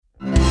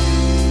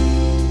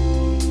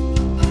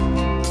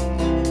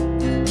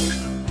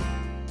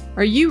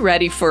Are you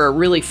ready for a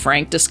really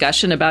frank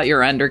discussion about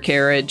your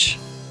undercarriage?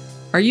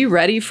 Are you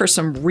ready for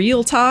some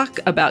real talk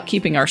about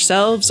keeping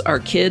ourselves, our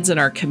kids, and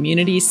our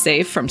community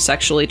safe from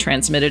sexually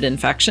transmitted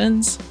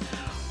infections?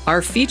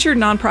 Our featured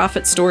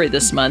nonprofit story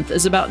this month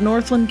is about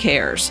Northland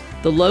Cares,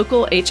 the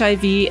local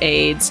HIV,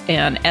 AIDS,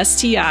 and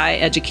STI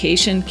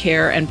education,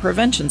 care, and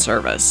prevention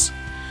service.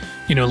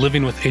 You know,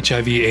 living with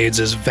HIV, AIDS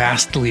is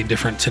vastly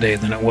different today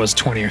than it was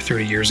 20 or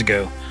 30 years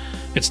ago.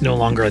 It's no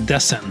longer a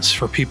death sentence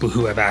for people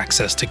who have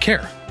access to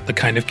care, the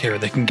kind of care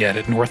they can get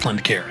at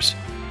Northland Cares.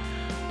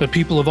 But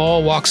people of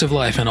all walks of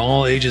life and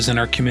all ages in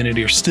our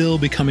community are still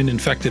becoming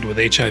infected with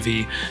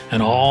HIV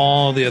and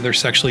all the other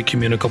sexually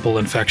communicable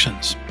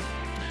infections.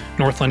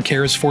 Northland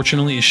Cares,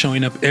 fortunately, is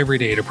showing up every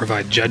day to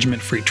provide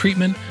judgment-free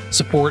treatment,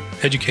 support,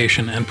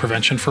 education, and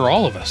prevention for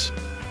all of us.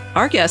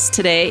 Our guest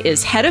today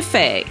is Hedda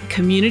Fay,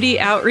 Community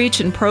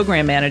Outreach and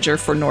Program Manager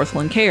for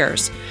Northland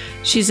Cares.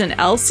 She's an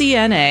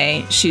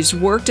LCNA, she's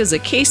worked as a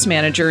case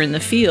manager in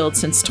the field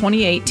since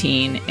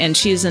 2018, and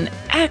she's an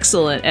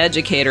excellent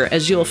educator,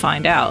 as you'll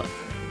find out.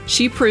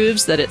 She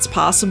proves that it's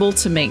possible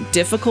to make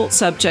difficult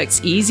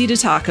subjects easy to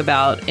talk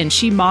about, and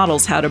she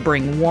models how to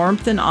bring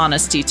warmth and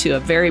honesty to a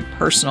very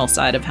personal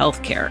side of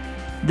healthcare.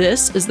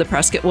 This is the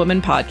Prescott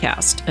Woman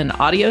Podcast, an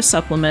audio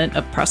supplement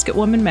of Prescott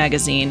Woman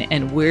Magazine,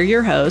 and we're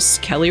your hosts,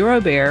 Kelly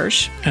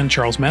Roberge and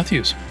Charles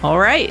Matthews. All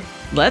right,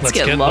 let's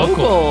get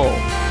local.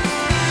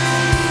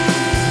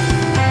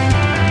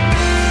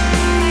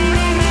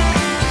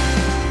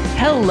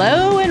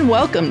 Hello and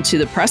welcome to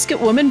the Prescott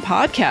Woman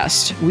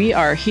Podcast. We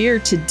are here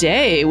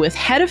today with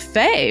Hedda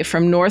Fay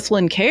from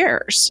Northland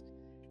Cares,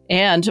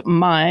 and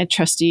my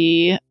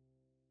trusty.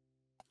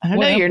 I don't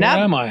know.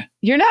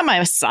 You're not my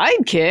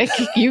sidekick.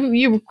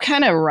 You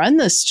kind of run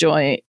this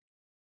joint.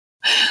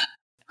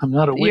 I'm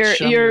not a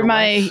witch. You're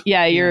my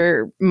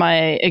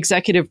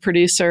executive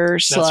producer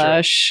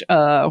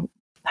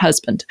 /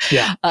 husband.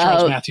 Yeah,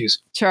 Charles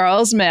Matthews.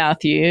 Charles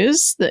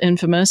Matthews, the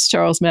infamous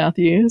Charles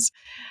Matthews.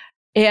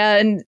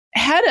 And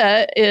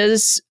Hedda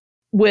is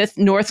with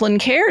Northland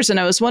Cares. And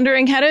I was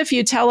wondering, Hedda, if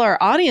you tell our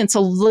audience a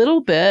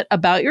little bit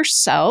about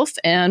yourself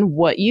and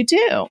what you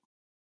do.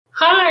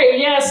 Hi,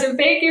 yes, and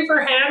thank you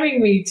for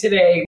having me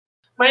today.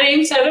 My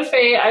name's Hedda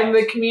Fay. I'm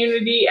the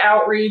Community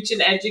Outreach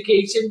and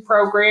Education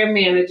Program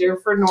Manager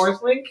for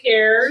Northland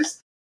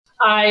Cares.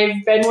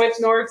 I've been with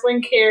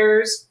Northland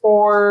Cares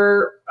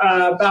for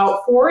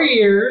about 4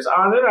 years,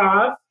 on and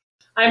off.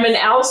 I'm an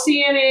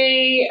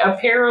LCNA, a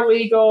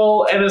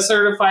paralegal, and a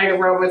certified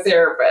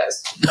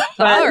aromatherapist.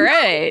 All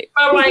right.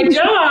 But my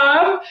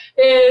job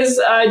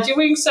is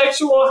doing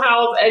sexual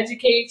health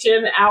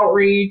education,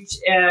 outreach,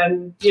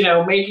 and,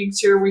 making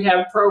sure we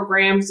have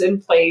programs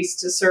in place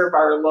to serve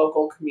our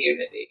local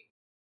community.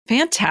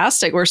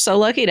 Fantastic. We're so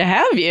lucky to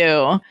have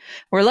you.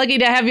 We're lucky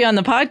to have you on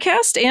the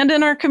podcast and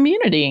in our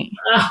community.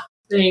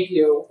 Thank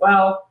you.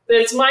 Well,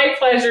 it's my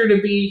pleasure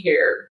to be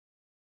here.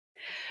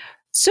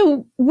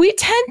 So we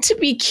tend to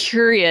be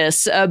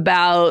curious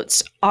about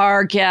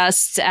our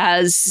guests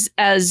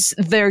as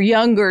their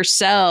younger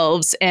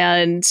selves.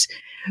 And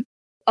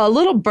a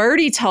little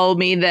birdie told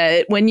me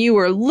that when you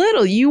were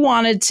little, you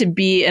wanted to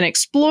be an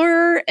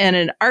explorer and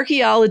an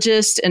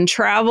archaeologist and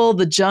travel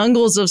the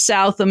jungles of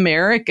South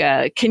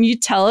America. Can you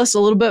tell us a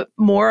little bit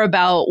more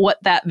about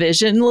what that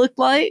vision looked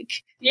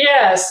like?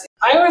 Yes,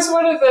 I was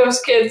one of those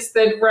kids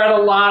that read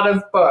a lot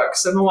of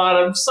books and a lot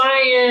of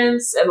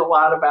science and a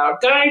lot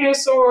about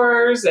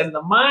dinosaurs and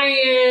the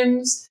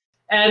Mayans.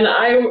 And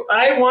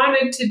I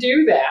wanted to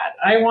do that.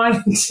 I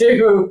wanted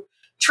to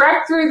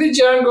trek through the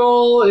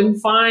jungle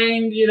and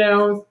find,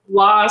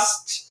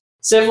 lost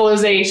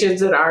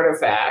civilizations and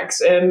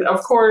artifacts. And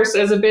of course,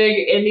 as a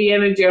big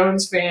Indiana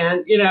Jones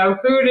fan,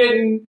 who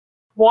didn't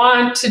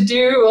want to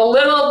do a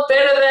little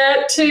bit of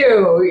that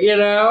too,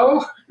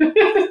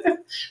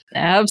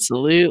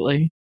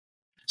 Absolutely.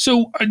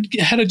 So I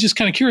had just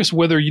kind of curious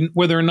whether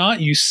or not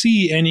you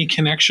see any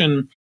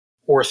connection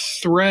or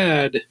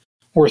thread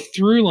or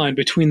through line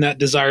between that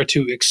desire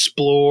to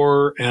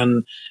explore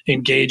and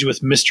engage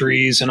with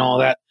mysteries and all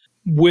that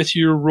with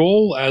your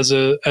role as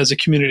a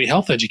community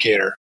health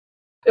educator.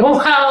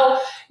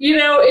 Well,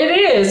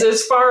 it is,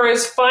 as far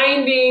as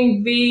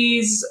finding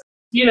these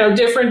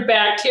different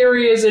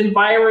bacterias and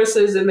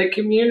viruses in the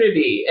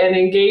community and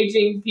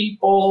engaging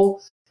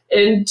people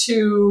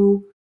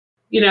into,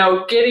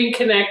 getting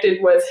connected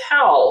with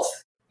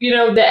health.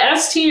 The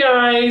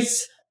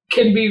STIs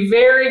can be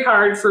very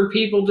hard for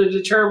people to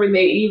determine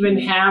they even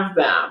have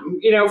them.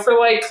 For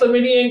like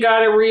chlamydia and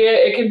gonorrhea,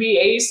 it can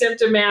be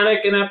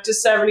asymptomatic in up to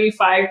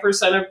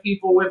 75% of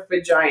people with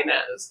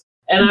vaginas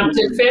and up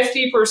to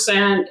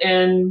 50%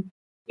 in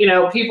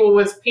people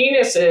with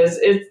penises,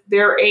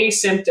 they're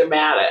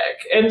asymptomatic.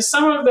 And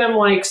some of them,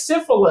 like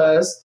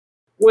syphilis,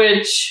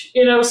 which,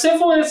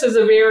 syphilis is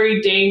a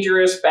very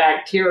dangerous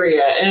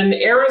bacteria. And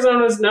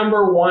Arizona's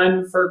number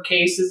 1 for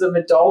cases of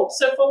adult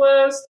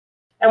syphilis.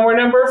 And we're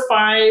number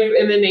 5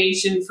 in the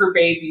nation for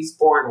babies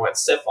born with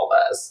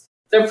syphilis.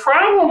 The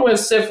problem with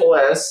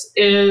syphilis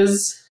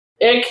is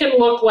it can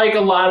look like a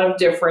lot of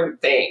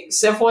different things.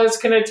 Syphilis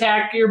can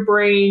attack your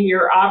brain,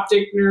 your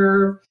optic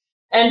nerve,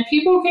 and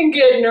people can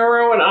get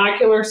neuro and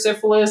ocular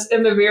syphilis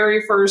in the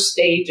very first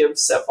stage of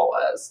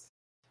syphilis.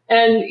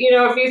 And,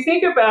 if you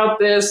think about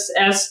this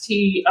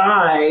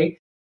STI,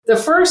 the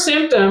first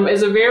symptom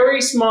is a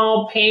very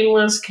small,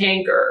 painless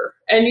canker.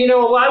 And, a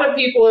lot of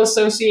people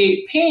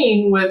associate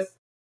pain with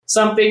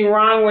something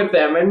wrong with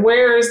them. And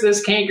where is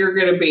this canker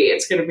going to be?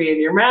 It's going to be in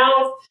your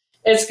mouth,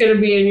 it's going to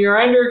be in your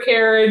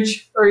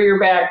undercarriage or your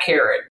back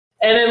carriage.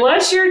 And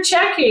unless you're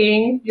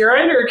checking your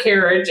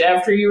undercarriage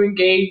after you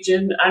engage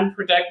in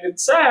unprotected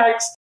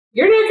sex,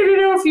 you're not going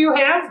to know if you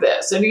have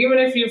this. And even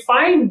if you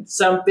find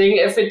something,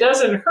 if it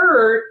doesn't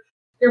hurt,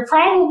 you're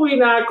probably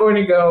not going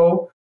to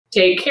go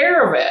take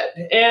care of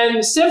it.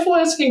 And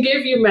syphilis can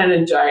give you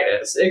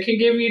meningitis. It can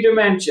give you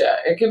dementia.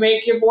 It can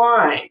make you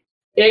blind.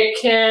 It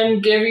can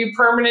give you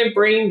permanent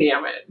brain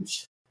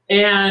damage.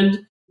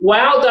 And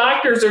while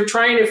doctors are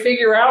trying to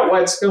figure out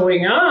what's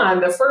going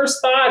on, the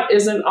first thought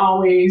isn't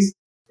always,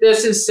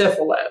 this is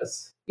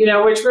syphilis,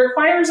 which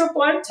requires a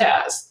blood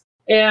test.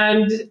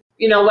 And,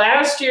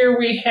 last year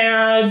we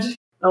had,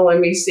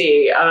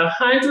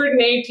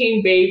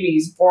 118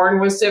 babies born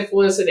with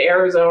syphilis in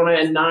Arizona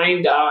and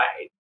 9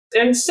 died.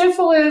 And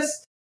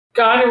syphilis,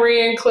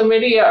 gonorrhea, and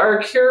chlamydia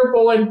are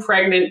curable in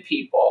pregnant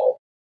people.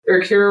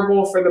 They're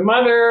curable for the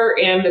mother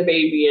and the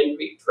baby in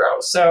vitro.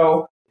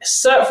 So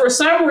for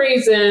some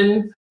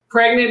reason,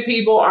 pregnant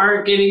people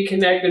aren't getting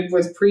connected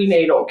with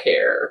prenatal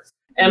care.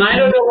 And I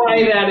don't know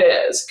why that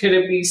is. Could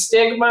it be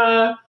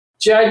stigma,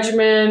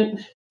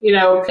 judgment?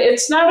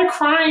 It's not a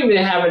crime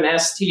to have an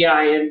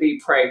STI and be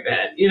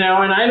pregnant, and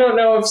I don't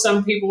know if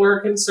some people are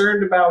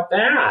concerned about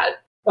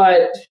that.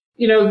 But,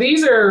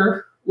 these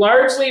are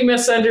largely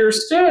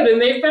misunderstood,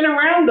 and they've been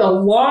around a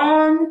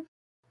long,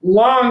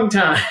 long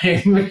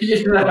time,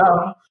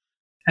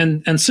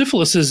 And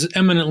syphilis is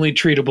eminently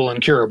treatable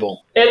and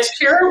curable. It's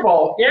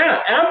curable.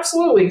 Yeah,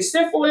 absolutely.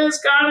 Syphilis,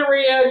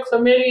 gonorrhea,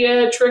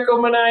 chlamydia,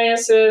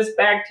 trichomoniasis,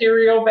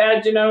 bacterial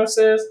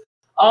vaginosis,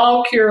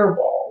 all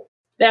curable.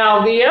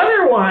 Now, the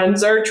other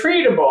ones are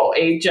treatable.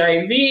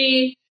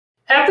 HIV,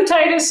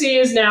 hepatitis C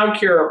is now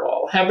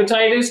curable.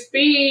 Hepatitis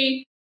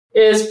B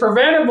is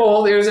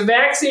preventable. There's a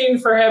vaccine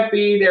for Hep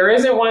B. There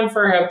isn't one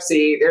for Hep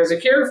C. There's a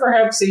cure for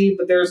Hep C,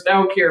 but there's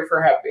no cure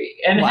for Hep B.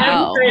 And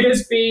Wow.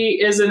 Hepatitis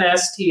B is an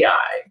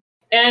STI.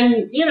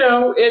 And,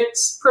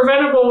 it's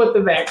preventable with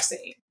the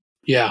vaccine.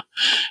 Yeah.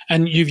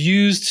 And you've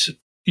used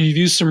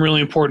some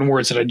really important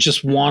words that I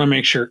just want to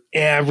make sure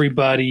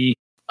everybody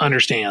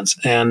understands.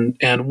 And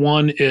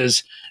one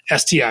is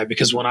STI,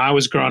 because when I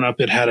was growing up,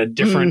 it had a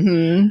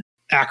different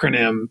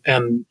acronym.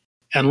 And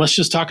let's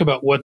just talk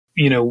about what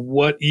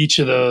each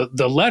of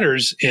the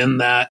letters in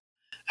that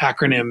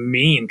acronym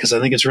mean, because I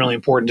think it's really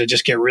important to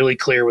just get really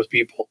clear with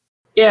people.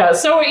 Yeah,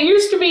 so it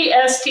used to be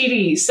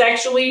STD,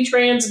 sexually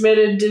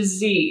transmitted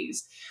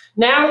disease.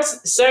 Now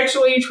it's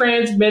sexually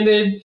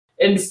transmitted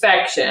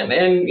infection.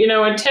 And,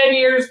 in 10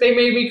 years, they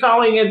may be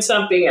calling it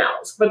something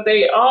else, but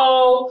they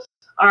all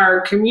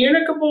are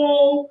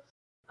communicable,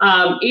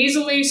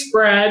 easily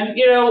spread.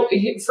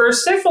 For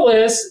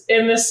syphilis,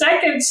 in the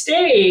second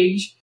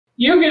stage,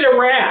 you get a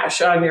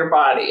rash on your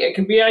body. It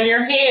could be on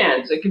your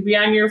hands. It could be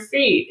on your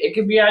feet. It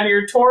could be on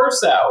your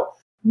torso.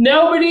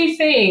 Nobody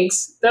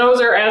thinks those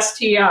are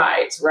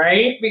STIs,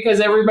 right? Because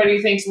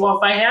everybody thinks, well,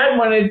 if I had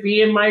one, it'd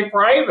be in my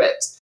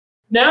privates.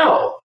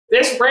 No,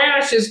 this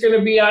rash is going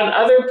to be on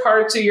other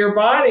parts of your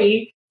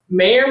body,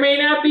 may or may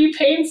not be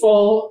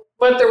painful,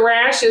 but the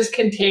rash is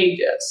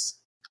contagious.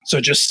 So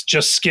just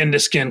skin to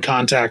skin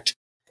contact.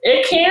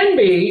 It can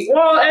be.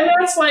 Well, and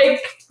that's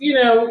like,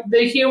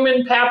 the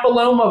human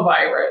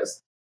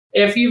papillomavirus.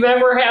 If you've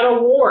ever had a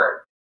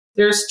wart,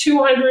 there's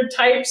 200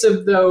 types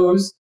of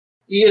those,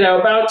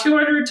 about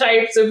 200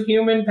 types of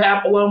human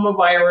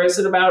papillomavirus,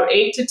 and about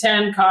 8 to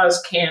 10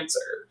 cause cancer.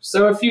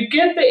 So if you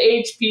get the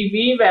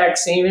HPV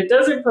vaccine, it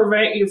doesn't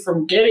prevent you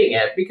from getting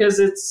it because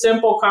it's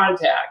simple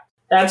contact.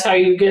 That's how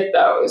you get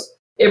those.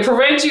 It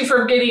prevents you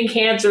from getting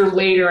cancer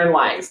later in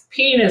life.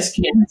 Penis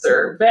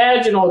cancer,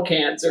 vaginal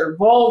cancer,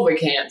 vulva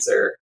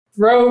cancer,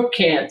 throat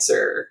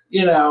cancer,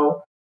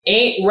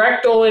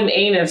 rectal and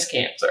anus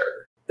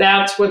cancer.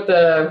 That's what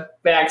the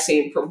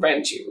vaccine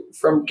prevents you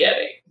from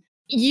getting.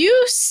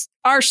 You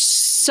are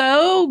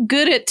so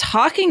good at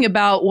talking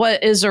about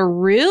what is a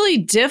really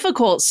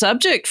difficult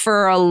subject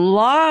for a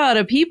lot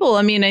of people.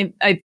 I mean,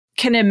 I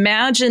can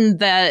imagine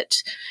that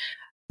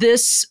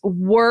this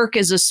work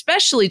is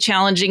especially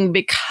challenging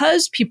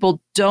because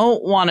people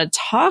don't want to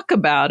talk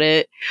about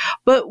it.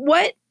 But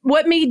what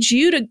made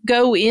you to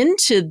go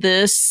into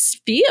this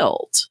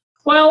field?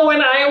 Well,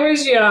 when I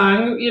was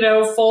young,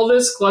 full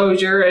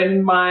disclosure,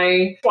 in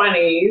my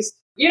 20s,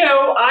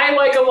 I,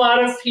 like a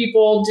lot of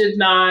people, did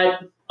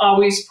not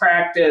always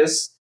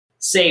practice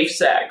safe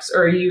sex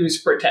or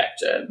use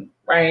protection,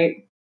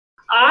 right?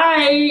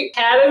 I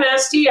had an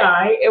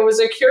STI. It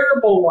was a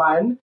curable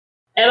one.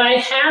 And I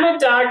had a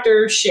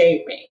doctor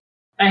shame me.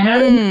 I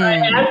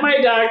had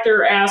my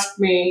doctor ask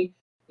me,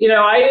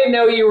 I didn't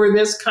know you were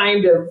this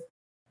kind of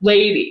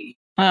lady.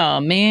 Oh,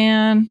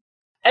 man.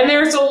 And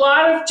there's a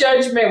lot of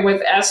judgment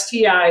with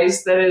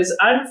STIs that is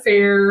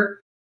unfair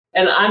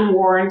and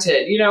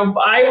unwarranted.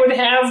 I would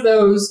have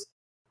those,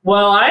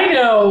 well, I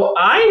know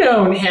I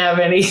don't have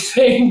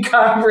anything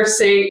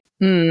conversation.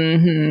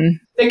 Mm-hmm.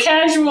 The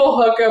casual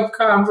hookup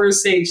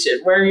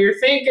conversation where you're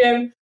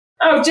thinking,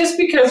 oh, just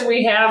because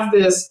we have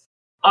this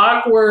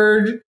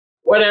awkward,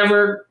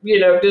 whatever,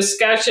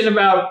 discussion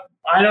about,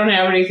 I don't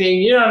have anything,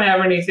 you don't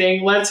have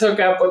anything, let's hook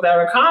up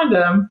without a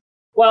condom.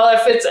 Well,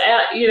 if it's,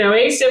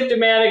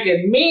 asymptomatic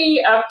in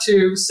me up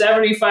to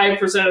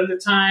 75% of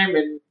the time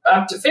and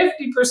up to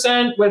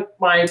 50% with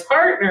my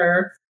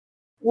partner,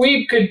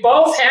 we could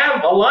both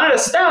have a lot of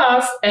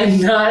stuff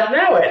and not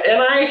know it.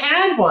 And I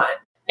had one.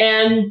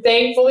 And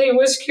thankfully it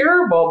was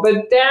curable.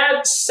 But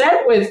that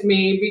set with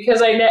me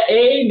because I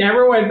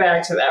never went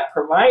back to that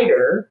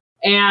provider.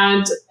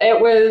 And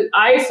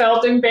I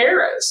felt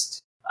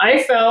embarrassed.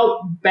 I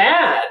felt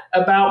bad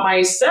about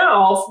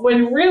myself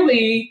when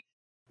really,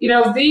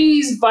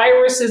 these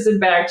viruses and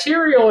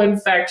bacterial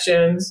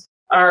infections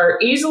are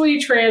easily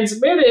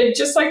transmitted,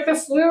 just like the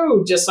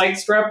flu, just like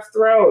strep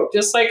throat,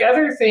 just like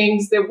other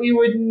things that we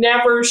would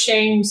never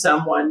shame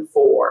someone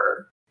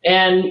for.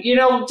 And,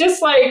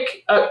 just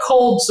like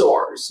cold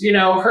sores,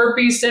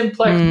 herpes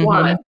simplex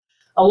 1,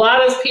 a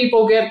lot of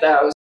people get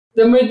those.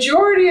 The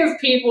majority of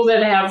people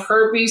that have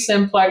herpes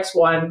simplex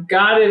 1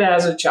 got it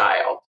as a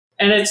child.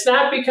 And it's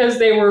not because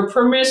they were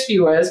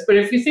promiscuous, but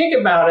if you think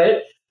about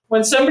it,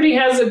 when somebody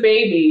has a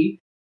baby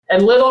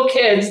and little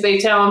kids, they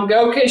tell them,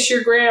 go kiss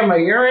your grandma,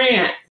 your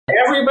aunt.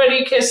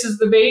 Everybody kisses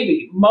the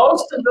baby.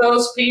 Most of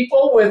those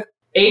people with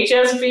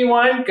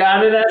HSV1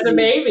 got it as a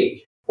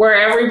baby, where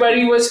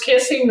everybody was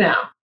kissing them.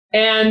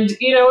 And,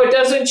 it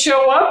doesn't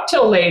show up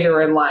till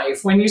later in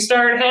life when you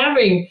start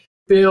having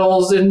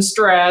bills and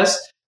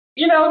stress,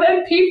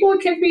 then people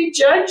can be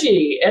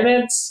judgy. And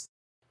it's,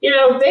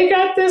 they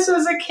got this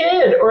as a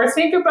kid. Or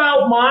think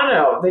about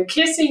mono, the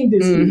kissing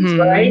disease,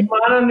 right?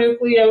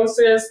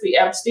 Mononucleosis, the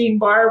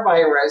Epstein-Barr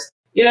virus.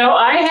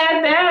 I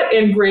had that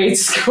in grade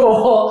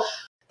school.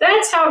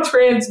 That's how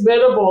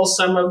transmittable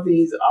some of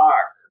these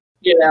are,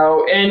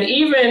 and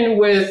even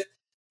with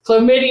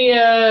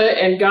chlamydia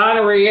and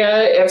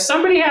gonorrhea, if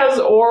somebody has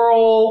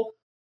oral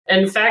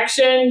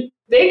infection,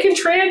 they can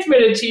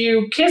transmit it to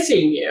you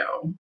kissing you,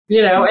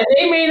 and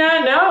they may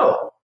not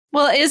know.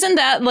 Well, isn't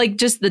that like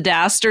just the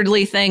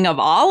dastardly thing of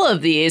all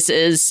of these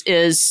is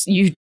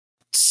you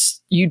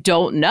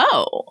don't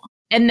know.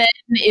 And then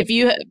if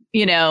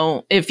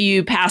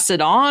you pass it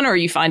on or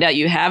you find out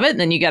you have it,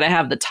 then you got to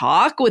have the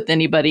talk with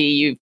anybody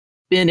you've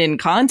been in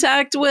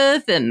contact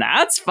with, and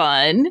that's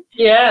fun.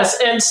 Yes,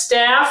 and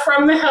staff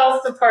from the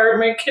health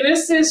department can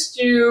assist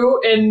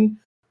you in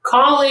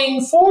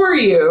calling for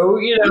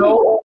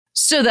you,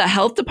 So the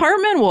health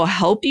department will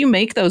help you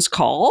make those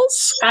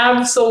calls?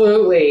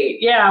 Absolutely.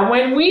 Yeah,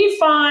 when we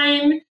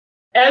find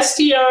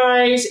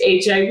STIs,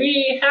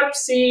 HIV, Hep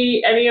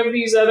C, any of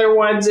these other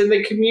ones in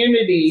the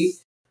community,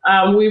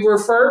 we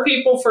refer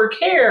people for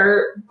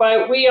care,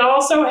 but we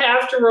also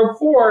have to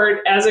report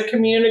as a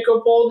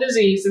communicable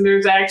disease. And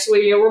there's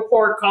actually a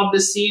report called the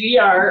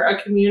CDR,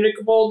 a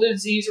communicable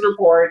disease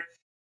report,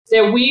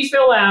 that we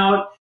fill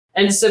out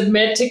and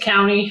submit to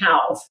county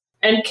health.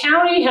 And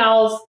county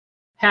health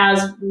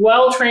has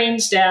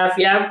well-trained staff.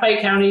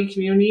 Yavapai County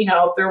Community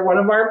Health, they're one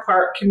of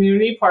our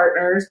community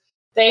partners.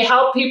 They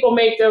help people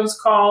make those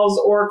calls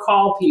or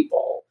call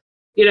people,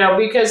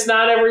 because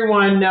not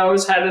everyone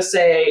knows how to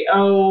say,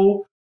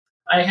 oh,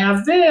 I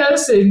have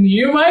this and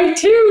you might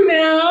too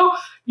now,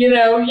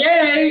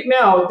 yay.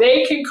 No,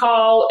 they can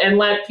call and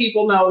let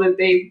people know that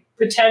they've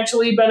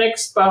potentially been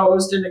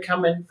exposed and to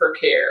come in for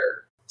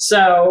care.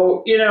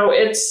 So,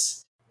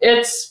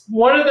 it's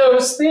one of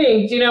those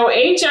things,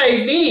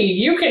 HIV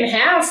you can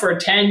have for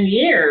 10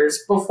 years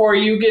before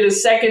you get a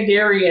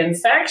secondary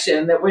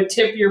infection that would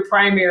tip your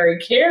primary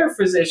care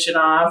physician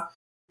off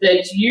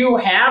that you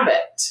have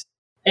it.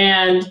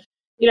 And,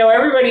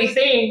 everybody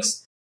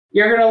thinks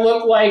you're going to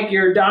look like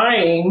you're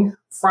dying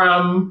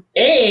from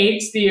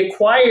AIDS, the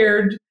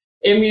acquired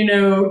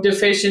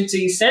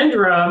immunodeficiency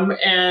syndrome.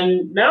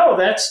 And no,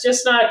 that's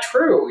just not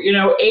true.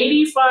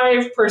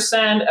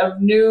 85% of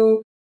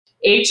new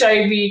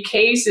HIV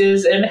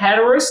cases in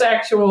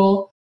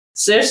heterosexual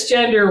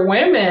cisgender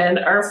women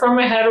are from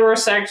a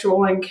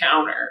heterosexual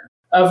encounter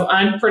of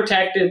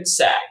unprotected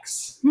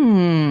sex.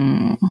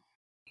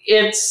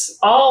 It's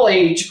all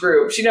age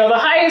groups. The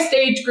highest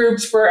age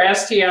groups for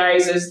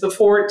STIs is the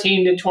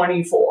 14 to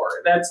 24.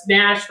 That's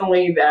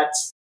nationally,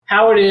 that's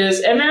how it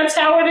is. And that's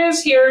how it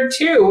is here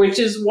too, which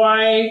is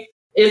why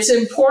it's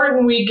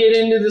important we get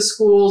into the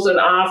schools and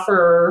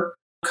offer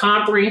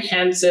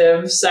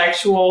comprehensive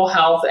sexual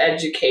health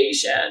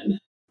education.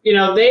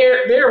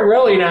 They're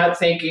really not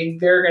thinking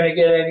they're going to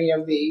get any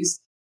of these.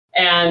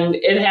 And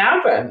it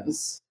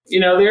happens.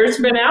 There's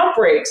been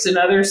outbreaks in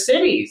other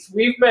cities.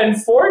 We've been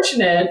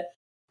fortunate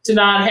to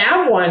not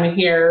have one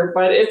here,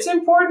 but it's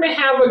important to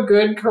have a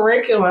good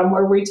curriculum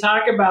where we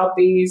talk about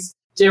these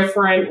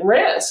different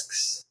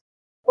risks.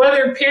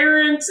 Whether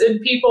parents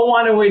and people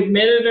want to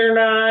admit it or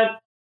not,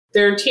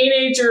 their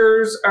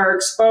teenagers are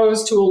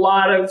exposed to a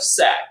lot of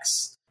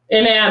sex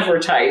in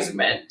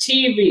advertisement,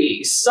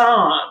 TV,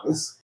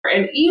 songs.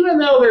 And even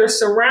though they're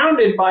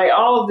surrounded by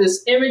all of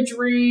this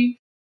imagery,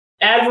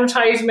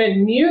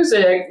 advertisement,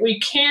 music, we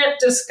can't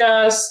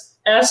discuss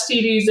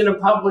STDs in a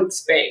public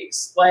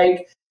space.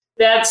 Like,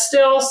 that's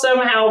still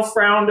somehow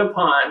frowned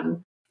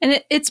upon.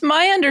 And it's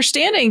my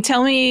understanding,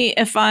 tell me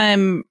if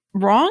I'm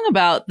wrong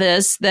about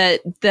this,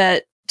 that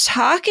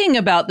talking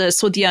about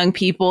this with young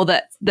people,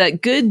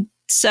 that good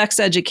sex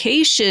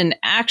education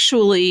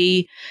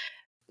actually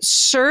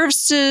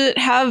serves to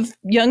have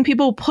young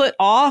people put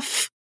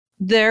off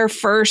their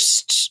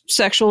first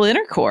sexual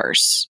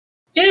intercourse.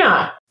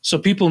 Yeah.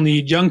 So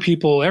young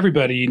people,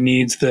 everybody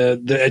needs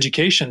the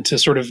education to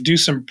sort of do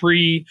some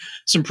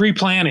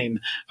pre-planning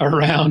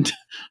around,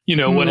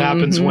 what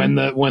happens when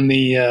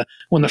the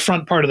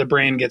front part of the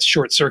brain gets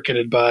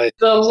short-circuited by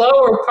the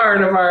lower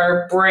part of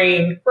our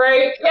brain,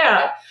 right?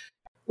 Yeah.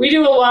 We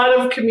do a lot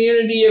of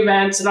community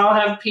events, and I'll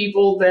have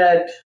people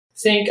that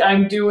think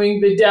I'm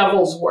doing the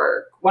devil's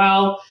work.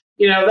 Well,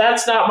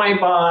 that's not my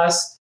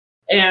boss.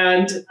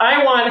 And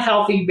I want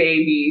healthy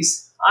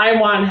babies. I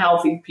want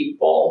healthy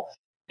people.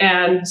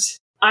 And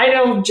I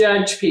don't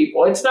judge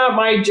people. It's not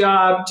my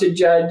job to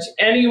judge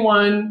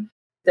anyone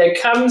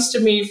that comes to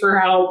me for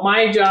help.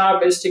 My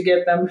job is to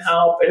get them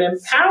help and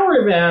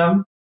empower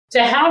them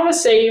to have a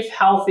safe,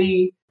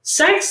 healthy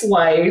sex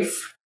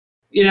life.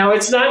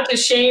 It's not to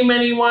shame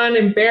anyone,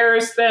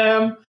 embarrass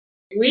them.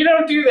 We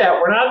don't do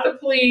that. We're not the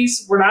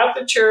police. We're not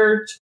the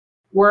church.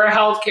 We're a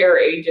healthcare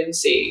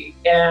agency.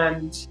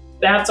 And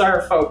that's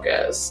our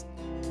focus.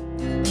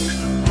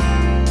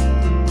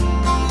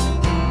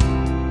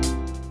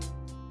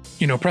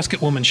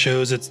 Prescott Woman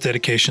shows its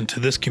dedication to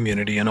this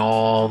community in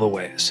all the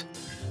ways.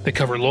 They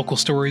cover local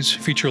stories,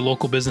 feature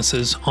local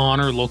businesses,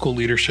 honor local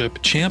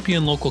leadership,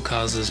 champion local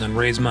causes, and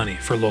raise money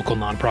for local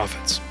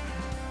nonprofits.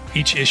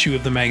 Each issue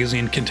of the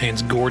magazine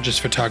contains gorgeous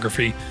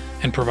photography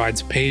and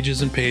provides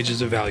pages and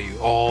pages of value,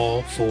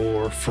 all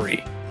for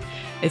free.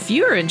 If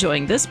you are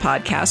enjoying this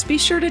podcast, be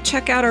sure to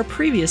check out our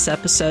previous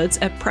episodes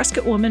at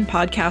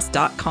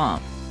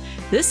PrescottWomanPodcast.com.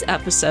 This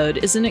episode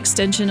is an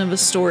extension of a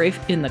story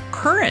in the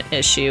current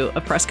issue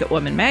of Prescott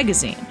Woman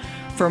magazine.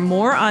 For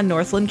more on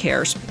Northland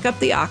Cares, pick up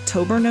the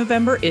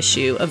October-November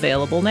issue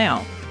available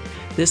now.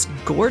 This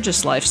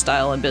gorgeous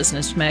lifestyle and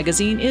business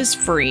magazine is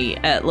free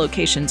at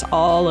locations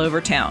all over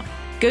town.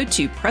 Go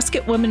to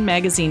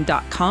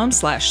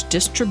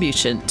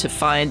PrescottWomanMagazine.com/distribution to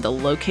find the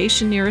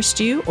location nearest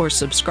you, or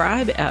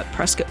subscribe at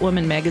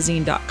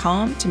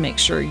PrescottWomanMagazine.com to make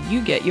sure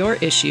you get your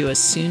issue as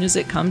soon as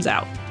it comes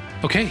out.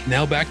 Okay,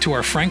 now back to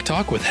our Frank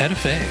Talk with Hedda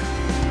Faye.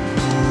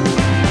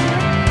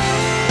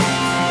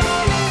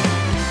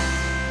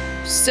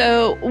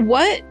 So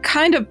what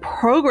kind of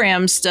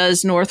programs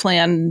does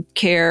Northland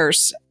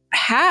Cares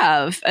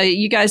have?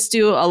 You guys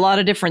do a lot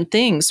of different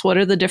things. What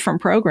are the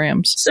different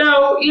programs?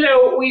 So,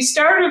 we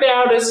started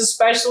out as a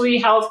specialty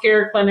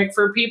healthcare clinic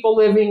for people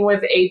living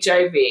with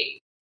HIV.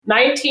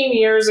 19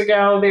 years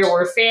ago, there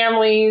were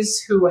families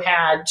who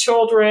had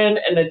children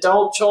and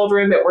adult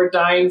children that were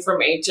dying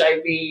from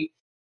HIV,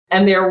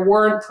 and there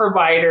weren't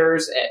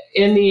providers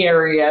in the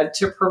area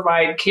to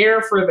provide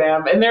care for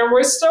them. And there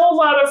was still a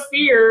lot of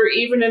fear,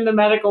 even in the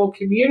medical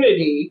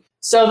community.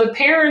 So the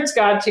parents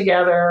got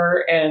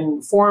together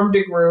and formed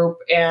a group,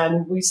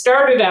 and we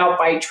started out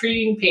by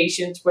treating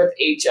patients with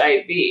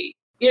HIV.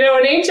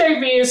 And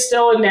HIV is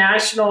still a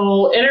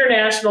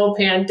international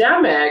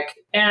pandemic,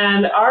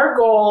 and our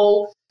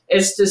goal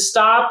is to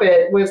stop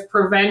it with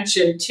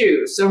prevention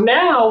too. So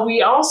now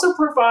we also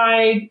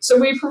provide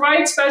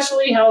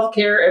specialty health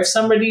care if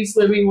somebody's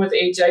living with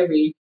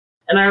HIV,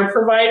 and our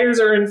providers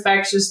are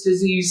infectious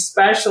disease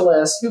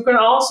specialists who can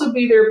also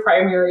be their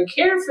primary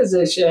care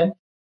physician.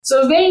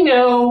 So they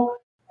know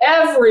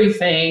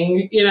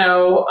everything,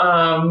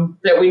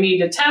 that we need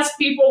to test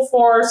people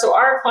for. So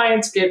our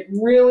clients get a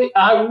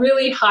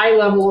really high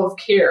level of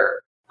care.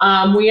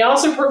 We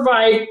also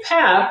provide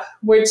PEP,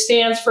 which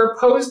stands for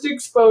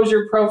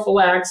post-exposure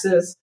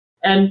prophylaxis,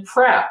 and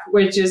PrEP,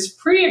 which is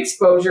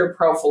pre-exposure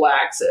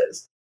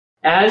prophylaxis.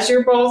 As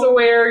you're both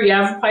aware,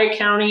 Yavapai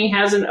County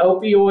has an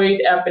opioid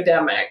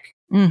epidemic.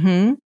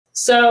 Mm-hmm.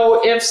 So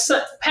if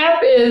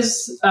PEP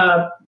is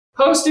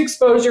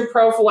post-exposure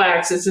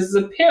prophylaxis is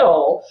a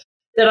pill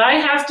that I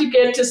have to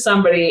get to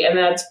somebody, and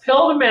that's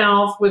pill to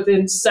mouth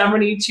within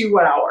 72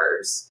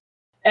 hours.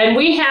 And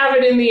we have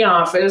it in the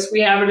office. We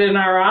have it in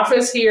our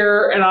office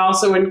here and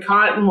also in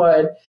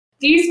Cottonwood.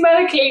 These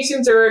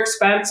medications are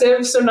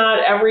expensive, so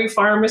not every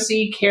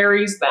pharmacy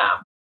carries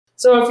them.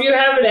 So if you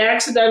have an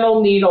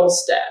accidental needle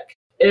stick,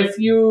 if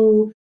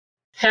you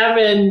have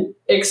an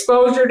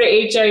exposure to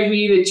HIV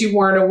that you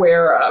weren't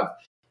aware of,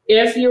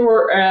 if you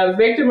were a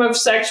victim of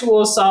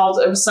sexual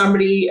assault of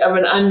somebody of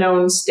an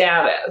unknown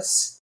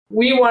status,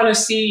 we want to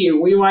see you.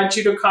 We want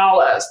you to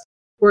call us.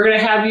 We're going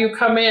to have you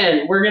come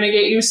in. We're going to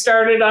get you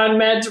started on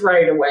meds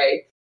right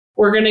away.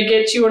 We're going to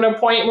get you an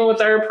appointment with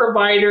our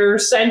provider,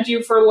 send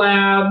you for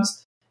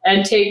labs,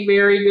 and take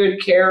very good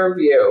care of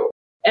you.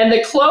 And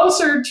the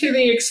closer to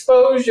the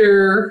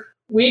exposure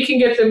we can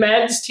get the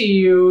meds to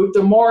you,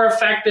 the more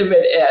effective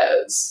it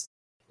is.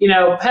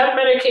 PEP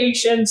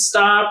medication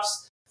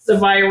stops the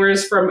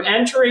virus from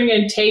entering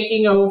and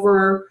taking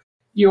over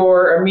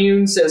your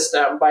immune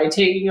system by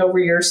taking over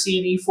your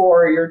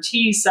CD4, your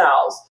T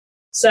cells.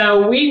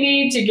 So we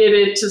need to get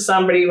it to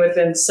somebody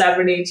within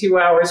 72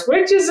 hours,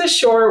 which is a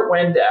short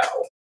window.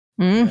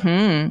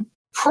 Mm-hmm.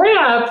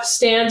 PrEP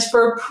stands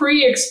for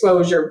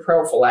pre-exposure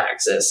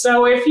prophylaxis.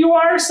 So if you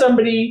are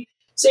somebody,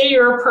 say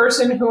you're a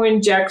person who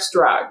injects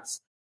drugs,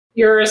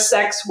 you're a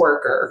sex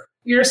worker,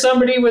 you're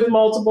somebody with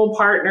multiple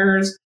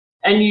partners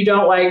and you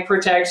don't like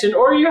protection,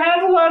 or you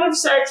have a lot of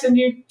sex and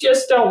you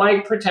just don't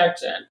like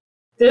protection.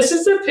 This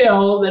is a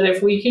pill that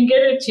if we can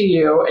get it to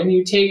you and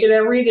you take it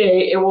every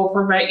day, it will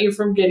prevent you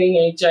from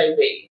getting HIV.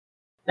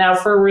 Now,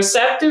 for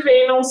receptive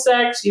anal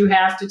sex, you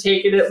have to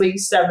take it at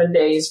least 7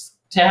 days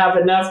to have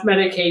enough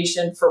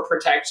medication for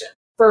protection.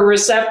 For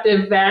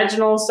receptive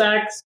vaginal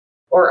sex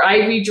or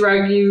IV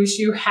drug use,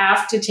 you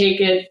have to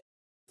take it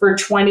for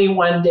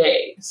 21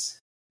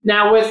 days.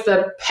 Now, with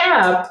the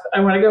PEP, I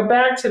want to go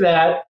back to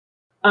that.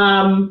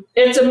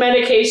 It's a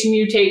medication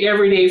you take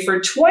every day for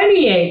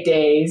 28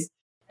 days,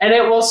 and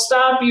it will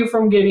stop you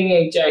from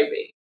getting HIV.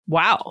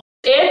 Wow.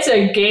 It's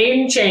a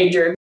game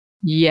changer.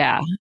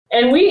 Yeah.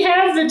 And we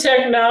have the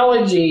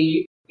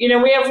technology.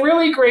 We have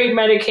really great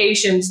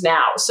medications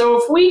now. So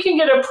if we can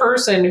get a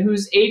person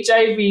who's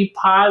HIV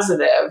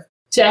positive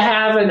to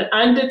have an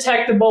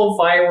undetectable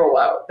viral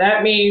load,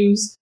 that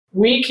means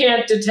we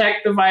can't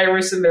detect the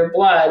virus in their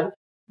blood.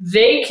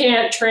 They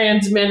can't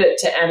transmit it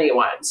to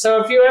anyone.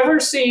 So if you ever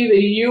see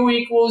the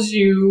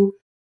U=U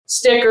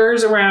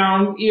stickers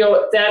around,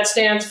 that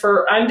stands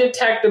for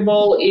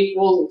undetectable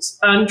equals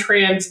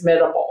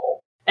untransmittable.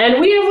 And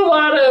we have a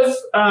lot of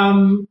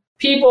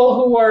people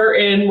who are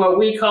in what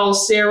we call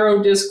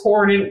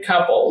serodiscordant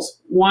couples.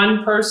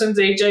 One person's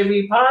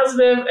HIV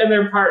positive and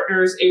their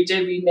partner's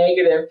HIV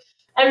negative.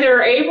 And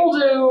they're able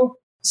to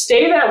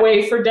stay that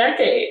way for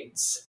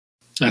decades.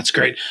 That's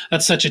great.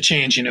 That's such a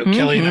change.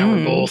 Kelly and I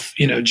were both,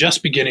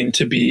 just beginning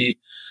to be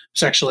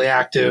sexually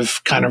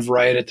active kind of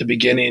right at the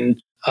beginning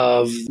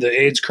of the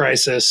AIDS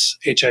crisis,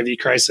 HIV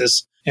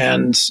crisis.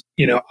 And,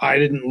 I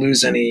didn't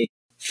lose any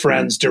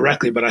friends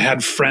directly, but I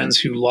had friends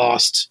who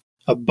lost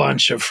a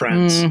bunch of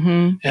friends.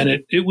 Mm-hmm.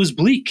 And it was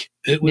bleak.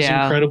 It was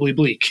incredibly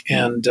bleak.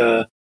 And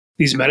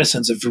these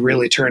medicines have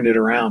really turned it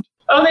around.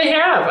 Oh, they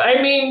have.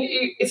 I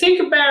mean,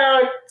 think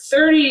about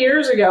 30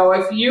 years ago,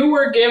 if you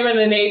were given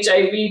an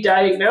HIV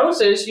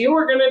diagnosis, you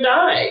were going to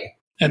die.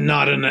 And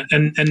not in a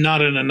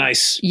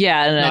nice,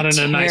 not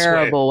in a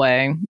terrible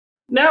way.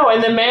 No,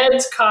 and the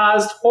meds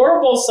caused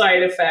horrible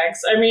side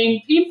effects. I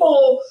mean,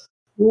 people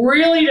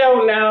really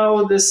don't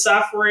know the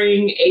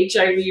suffering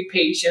HIV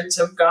patients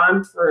have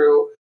gone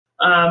through.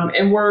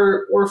 And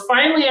we're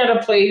finally at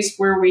a place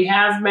where we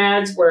have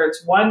meds where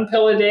it's one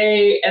pill a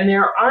day, and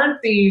there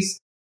aren't these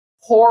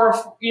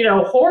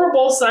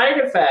horrible side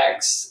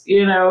effects.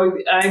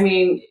 I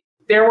mean,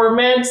 there were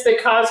meds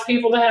that caused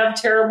people to have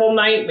terrible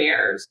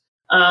nightmares,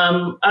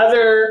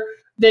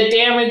 that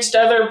damaged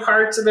other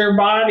parts of their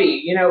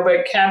body,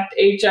 but kept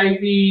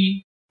HIV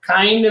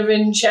kind of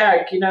in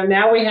check.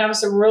 Now we have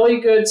some really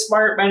good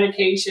smart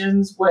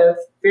medications with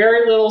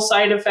very little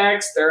side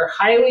effects. They're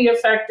highly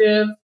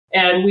effective.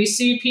 And we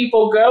see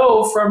people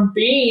go from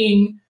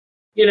being,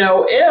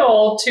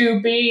 ill to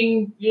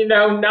being,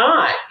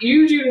 not.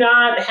 You do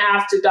not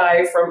have to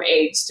die from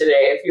AIDS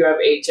today if you have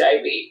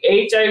HIV.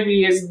 HIV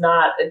is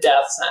not a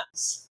death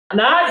sentence.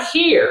 Not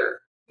here.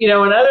 In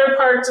other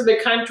parts of the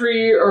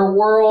country or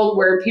world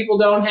where people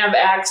don't have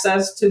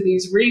access to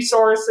these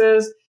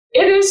resources,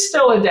 it is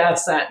still a death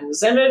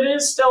sentence and it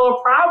is still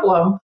a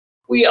problem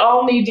we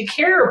all need to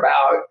care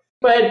about.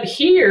 But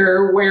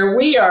here where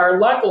we are,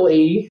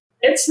 luckily,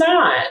 it's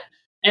not.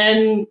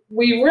 And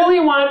we really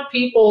want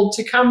people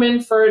to come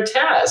in for a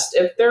test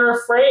if they're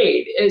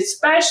afraid,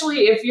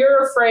 especially if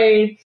you're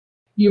afraid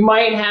you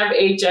might have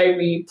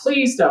HIV.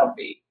 Please don't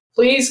be.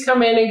 Please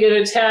come in and get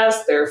a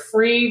test. They're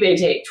free. They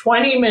take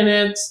 20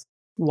 minutes.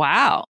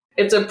 Wow.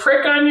 It's a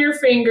prick on your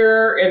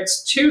finger.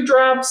 It's 2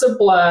 drops of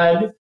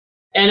blood.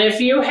 And if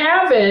you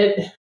have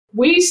it,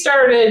 we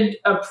started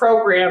a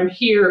program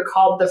here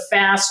called the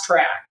Fast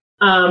Track.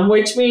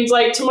 Which means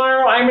like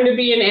tomorrow I'm going to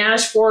be in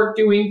Ash Fork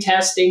doing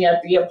testing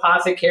at the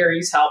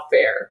Apothecaries Health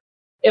Fair.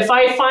 If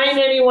I find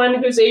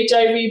anyone who's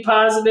HIV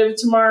positive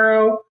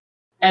tomorrow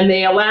and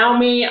they allow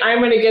me, I'm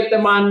going to get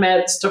them on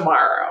meds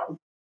tomorrow.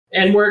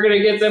 And we're going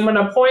to get them an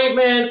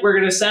appointment. We're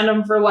going to send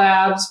them for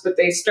labs, but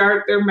they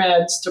start their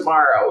meds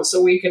tomorrow.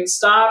 So we can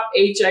stop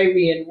HIV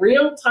in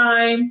real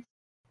time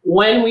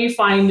when we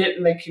find it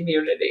in the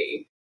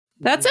community.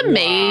 That's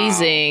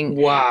amazing.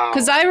 Wow.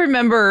 Because I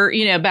remember,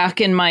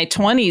 back in my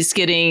 20s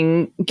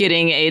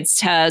getting AIDS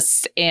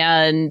tests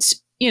and,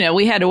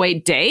 we had to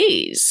wait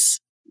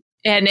days.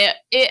 And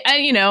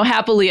it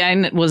happily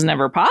I was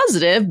never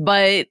positive,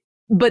 but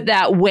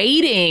that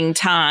waiting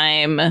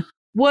time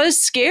was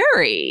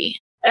scary.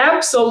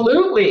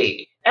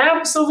 Absolutely.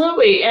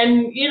 Absolutely.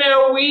 And,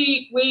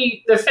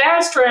 we the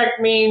fast track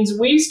means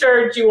we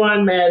start you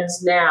on meds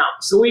now.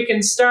 So we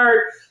can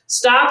start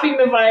stopping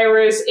the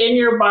virus in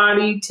your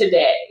body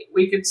today.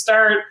 We can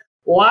start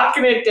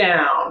locking it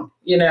down,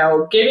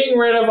 getting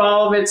rid of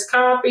all of its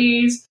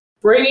copies,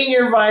 bringing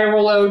your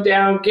viral load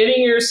down,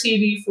 getting your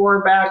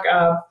CD4 back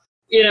up.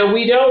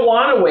 We don't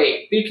want to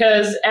wait,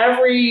 because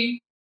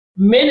every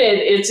minute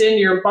it's in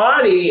your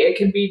body, it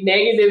can be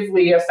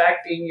negatively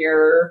affecting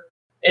your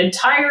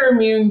entire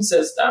immune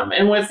system.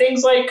 And with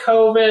things like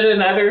COVID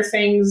and other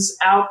things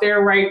out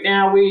there right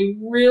now, we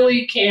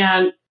really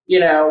can't,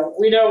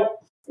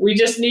 we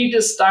just need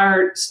to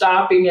start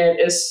stopping it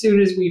as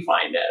soon as we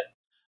find it.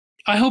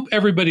 I hope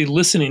everybody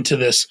listening to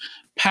this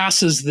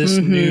passes this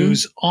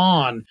news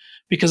on,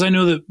 because I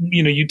know that,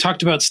 you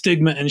talked about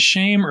stigma and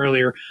shame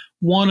earlier.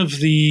 One of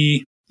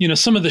the,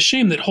 some of the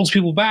shame that holds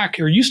people back,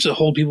 or used to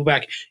hold people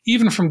back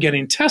even from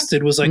getting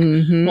tested, was like,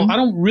 well, I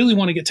don't really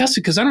want to get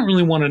tested because I don't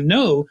really want to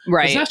know.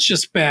 Right. Because that's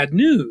just bad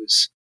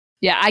news.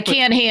 Yeah, I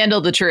can't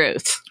handle the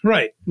truth.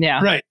 Right.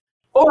 Yeah. Right.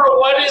 Or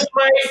what is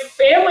my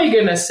family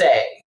going to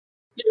say?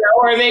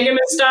 Are they going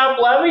to stop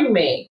loving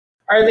me?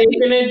 Are they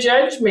going to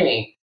judge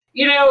me?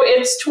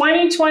 It's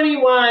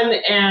 2021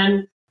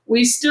 and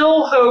we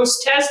still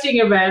host testing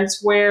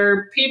events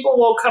where people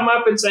will come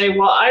up and say,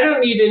 well, I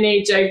don't need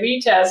an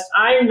HIV test.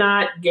 I'm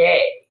not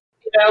gay.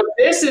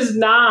 This is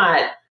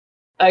not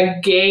a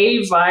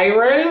gay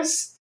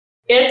virus.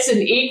 It's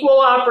an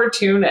equal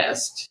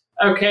opportunist.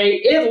 Okay.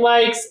 It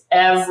likes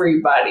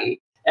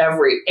everybody,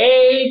 every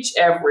age,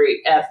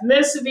 every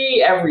ethnicity,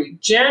 every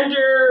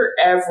gender,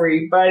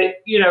 everybody,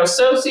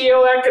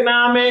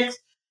 socioeconomics.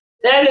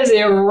 That is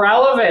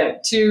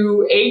irrelevant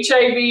to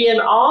HIV and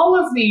all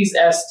of these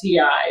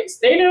STIs.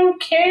 They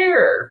don't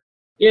care.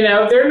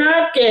 They're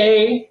not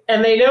gay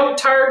and they don't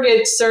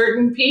target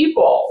certain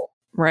people.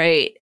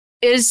 Right.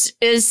 Is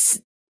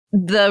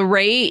the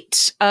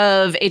rate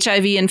of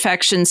HIV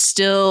infection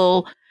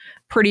still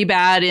pretty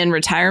bad in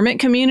retirement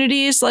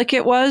communities like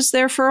it was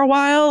there for a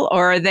while?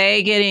 Or are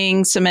they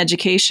getting some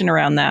education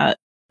around that?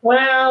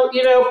 Well,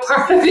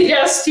 part of the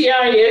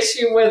STI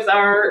issue with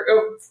our,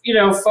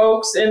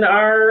 folks and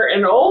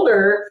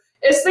older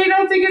is they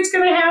don't think it's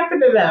going to happen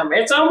to them.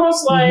 It's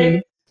almost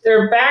like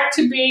they're back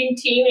to being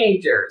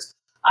teenagers.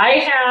 I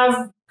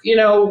have,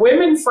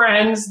 women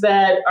friends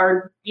that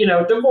are,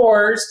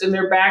 divorced and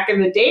they're back in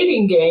the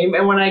dating game.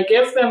 And when I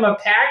give them a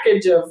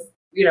package of,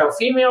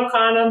 female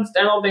condoms,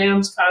 dental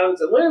dams, condoms,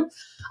 and lube,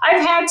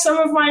 I've had some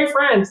of my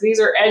friends, these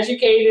are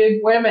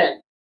educated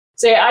women,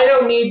 say, I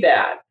don't need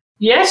that.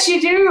 Yes, you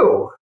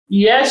do.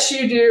 Yes,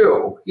 you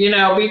do.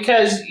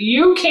 Because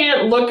you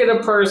can't look at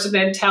a person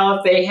and tell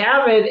if they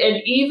have it,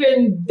 and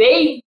even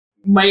they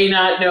may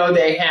not know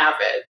they have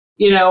it.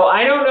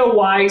 I don't know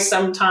why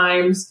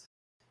sometimes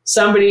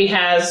somebody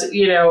has,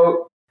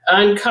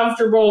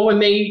 uncomfortable when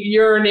they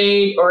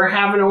urinate or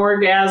have an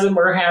orgasm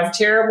or have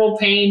terrible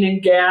pain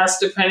and gas,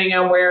 depending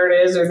on where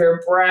it is, or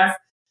their breath.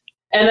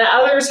 And the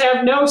others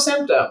have no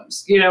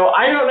symptoms.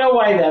 I don't know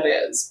why that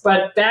is,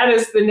 but that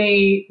is the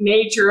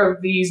nature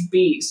of these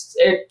beasts.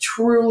 It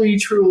truly,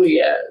 truly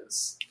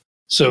is.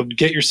 So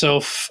get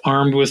yourself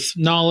armed with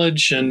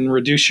knowledge and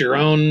reduce your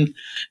own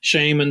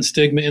shame and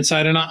stigma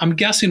inside. And I'm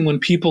guessing when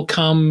people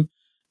come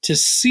to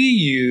see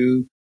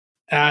you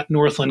at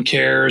Northland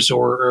Cares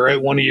or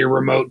at one of your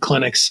remote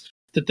clinics,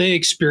 that they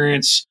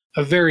experience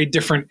a very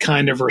different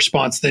kind of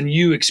response than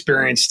you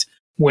experienced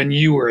when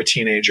you were a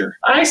teenager.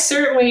 I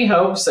certainly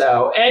hope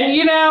so. And,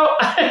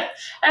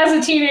 as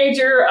a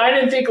teenager, I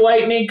didn't think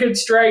lightning could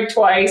strike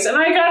twice, and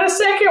I got a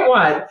second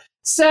one.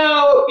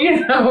 So,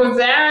 but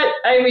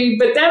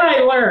then I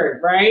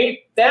learned, right?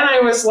 Then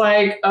I was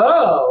like,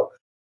 oh,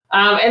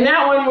 and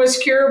that one was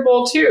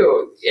curable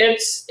too.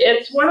 It's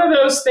one of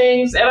those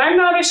things, and I'm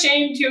not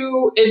ashamed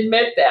to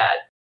admit that.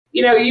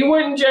 You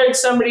wouldn't judge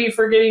somebody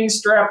for getting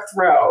strep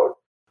throat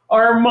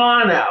or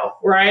mono,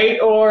 right?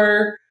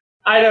 Or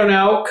I don't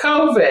know,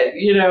 COVID,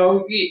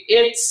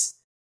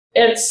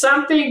 it's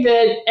something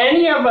that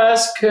any of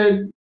us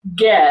could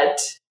get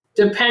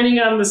depending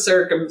on the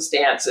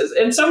circumstances.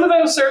 And some of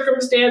those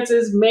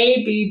circumstances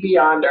may be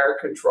beyond our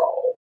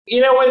control.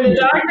 When the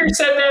doctor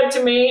said that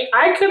to me,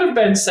 I could have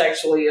been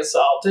sexually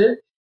assaulted.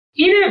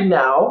 He didn't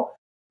know,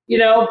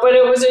 but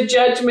it was a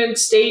judgment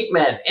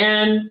statement.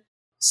 And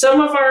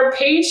some of our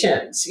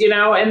patients,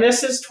 and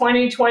this is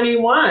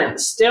 2021,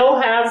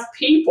 still have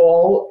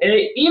people,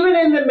 even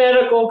in the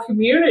medical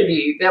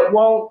community, that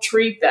won't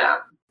treat them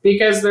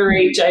because they're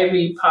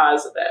HIV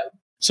positive.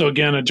 So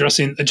again,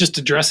 addressing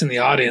the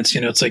audience,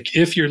 it's like,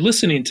 if you're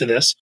listening to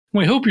this,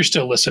 we hope you're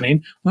still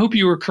listening. We hope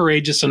you were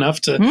courageous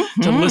enough to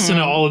listen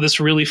to all of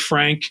this really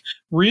frank,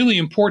 really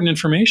important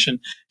information.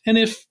 And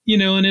if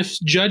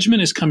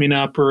judgment is coming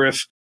up or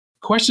if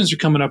questions are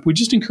coming up, we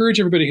just encourage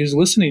everybody who's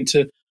listening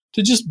to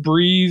just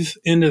breathe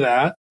into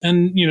that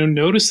and,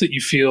 notice that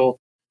you feel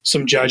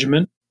some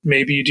judgment.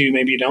 Maybe you do,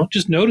 maybe you don't.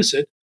 Just notice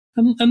it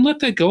and let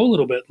that go a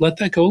little bit. Let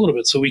that go a little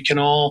bit so we can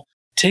all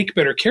take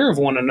better care of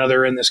one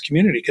another in this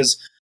community, because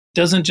it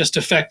doesn't just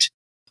affect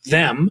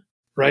them.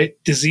 right?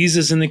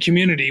 Diseases in the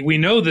community. We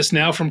know this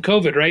now from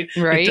COVID, right?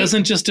 Right. It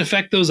doesn't just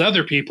affect those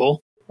other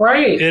people.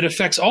 Right. It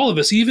affects all of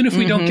us, even if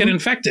we don't get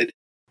infected.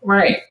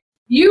 Right.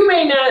 You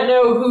may not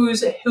know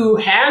who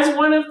has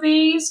one of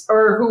these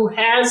or who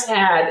has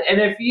had. And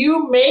if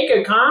you make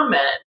a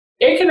comment,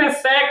 it can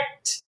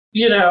affect,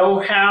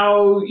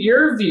 how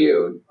you're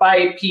viewed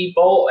by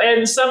people.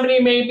 And somebody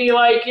may be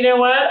like, you know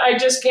what? I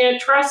just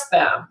can't trust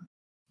them.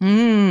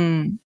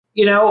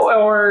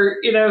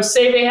 Or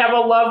say they have a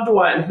loved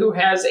one who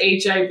has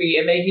HIV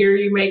and they hear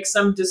you make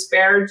some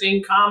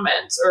disparaging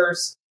comments or,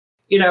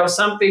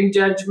 something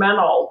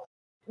judgmental.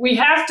 We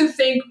have to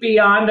think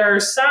beyond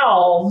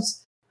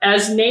ourselves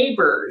as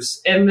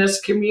neighbors in this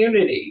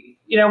community.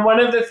 One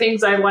of the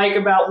things I like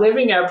about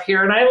living up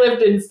here, and I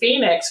lived in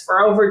Phoenix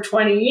for over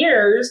 20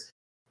 years,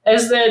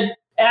 is that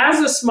as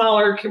a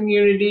smaller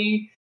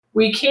community,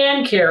 we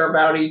can care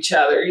about each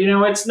other.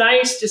 It's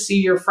nice to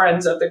see your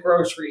friends at the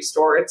grocery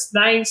store. It's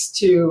nice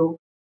to,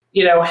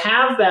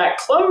 have that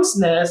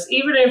closeness,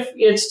 even if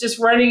it's just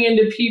running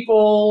into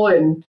people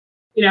and,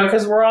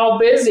 because we're all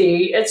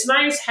busy. It's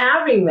nice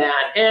having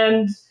that.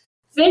 And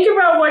think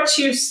about what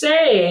you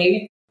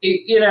say,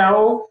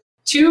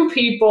 to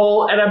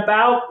people and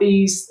about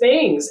these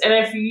things. And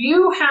if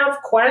you have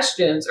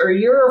questions or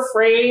you're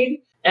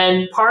afraid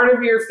and part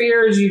of your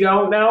fear is you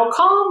don't know,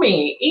 call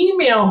me,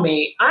 email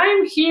me.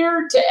 I'm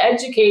here to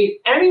educate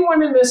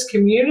anyone in this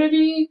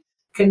community,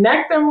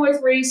 connect them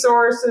with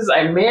resources.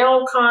 I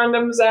mail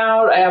condoms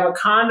out. I have a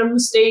condom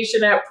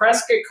station at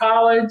Prescott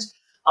College.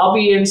 I'll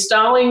be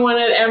installing one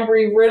at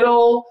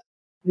Embry-Riddle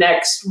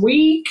next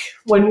week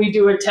when we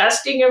do a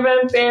testing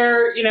event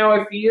there.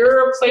 If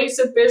you're a place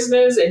of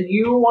business and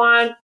you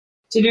want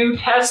to do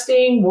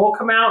testing, we'll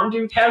come out and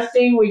do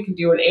testing. We can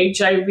do an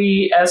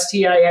HIV,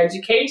 STI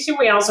education.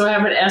 We also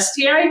have an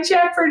STI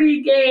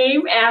Jeopardy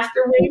game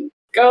after we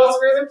go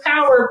through the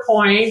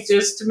PowerPoint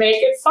just to make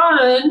it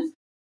fun.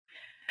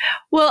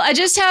 Well, I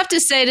just have to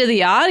say to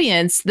the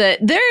audience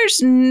that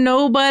there's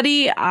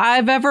nobody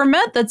I've ever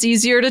met that's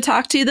easier to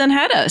talk to than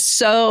Hedda.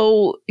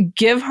 So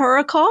give her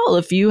a call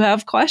if you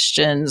have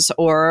questions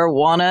or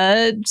want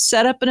to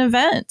set up an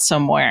event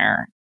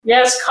somewhere.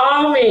 Yes,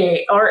 call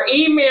me or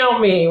email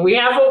me. We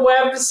have a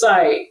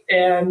website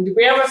and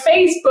we have a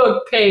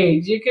Facebook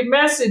page. You can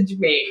message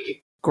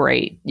me.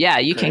 Great. Yeah,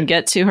 you can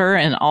get to her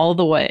in all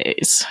the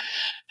ways.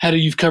 Hedda,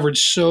 you've covered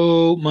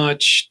so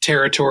much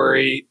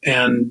territory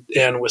and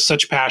with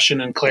such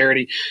passion and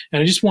clarity.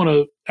 And I just want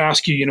to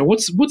ask you,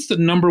 what's the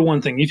number one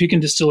thing, if you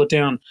can distill it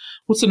down,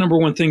 what's the number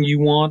one thing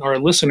you want our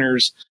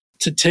listeners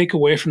to take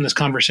away from this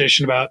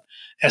conversation about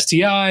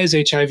STIs,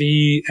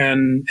 HIV,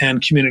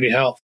 and community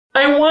health?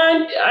 I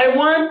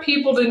want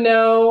people to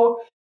know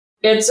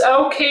it's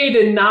okay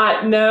to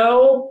not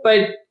know,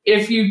 but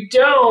if you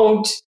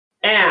don't,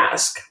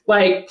 ask.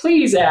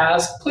 Please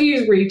ask.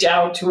 Please reach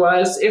out to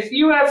us. If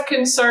you have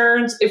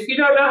concerns, if you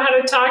don't know how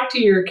to talk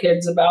to your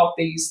kids about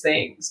these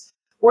things,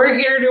 we're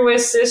here to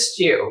assist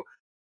you.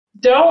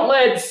 Don't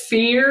let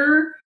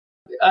fear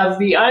of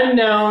the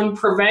unknown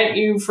prevent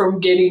you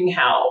from getting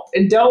help.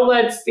 And don't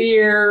let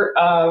fear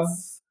of,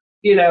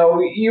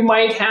 you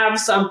might have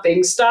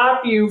something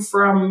stop you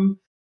from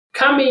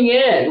coming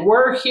in.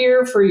 We're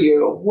here for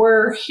you.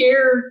 We're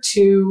here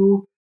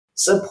to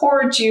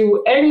support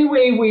you any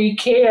way we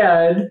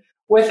can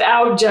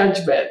without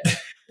judgment.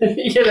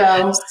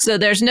 So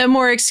there's no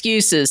more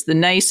excuses. The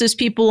nicest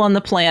people on the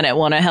planet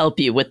want to help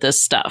you with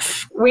this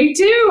stuff. We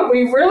do.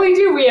 We really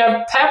do. We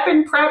have PEP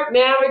and PrEP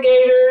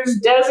navigators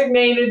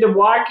designated to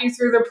walk you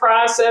through the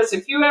process.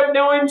 If you have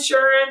no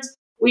insurance,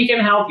 we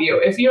can help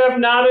you. If you have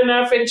not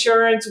enough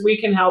insurance, we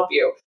can help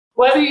you.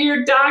 Whether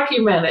you're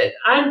documented,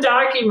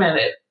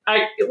 undocumented,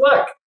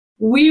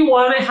 we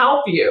want to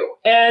help you.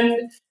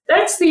 And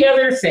that's the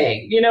other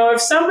thing.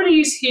 If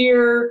somebody's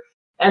here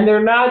and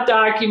they're not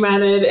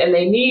documented and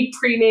they need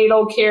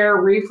prenatal care,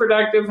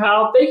 reproductive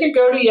health, they can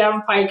go to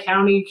Yavapai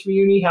County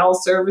Community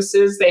Health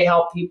Services. They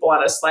help people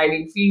on a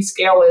sliding fee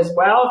scale as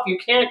well. If you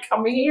can't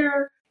come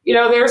here,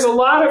 there's a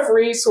lot of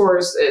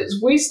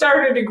resources. We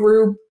started a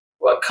group,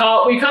 we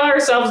call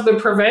ourselves the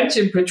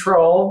Prevention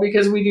Patrol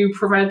because we do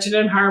prevention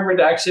and harm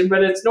reduction,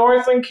 but it's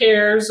Northland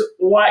Cares,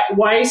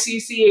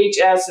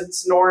 YCCHS,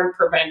 it's Norn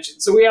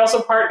Prevention. So we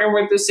also partner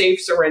with the Safe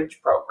Syringe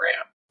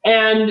Program.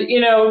 And,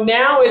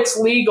 now it's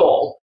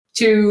legal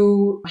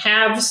to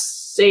have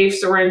Safe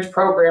Syringe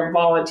Program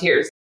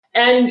volunteers.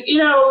 And,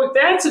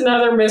 that's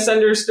another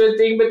misunderstood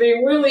thing, but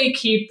they really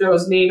keep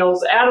those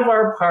needles out of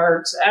our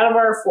parks, out of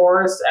our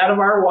forests, out of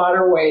our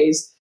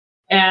waterways.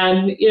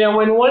 And,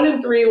 when 1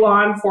 in 3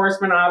 law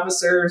enforcement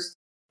officers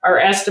are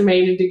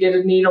estimated to get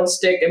a needle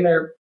stick in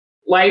their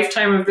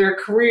lifetime of their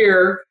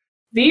career,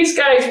 these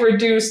guys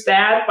reduce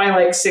that by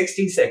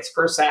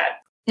 66%.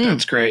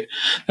 That's great.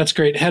 That's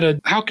great. Hedda,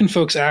 how can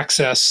folks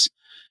access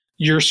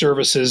your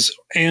services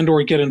and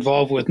or get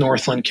involved with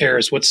Northland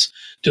Cares?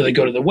 Do they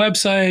go to the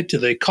website? Do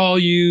they call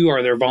you?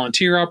 Are there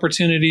volunteer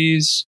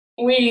opportunities?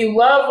 We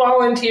love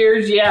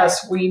volunteers.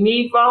 Yes, we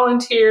need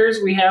volunteers.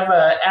 We have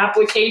an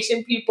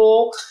application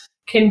people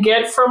can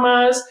get from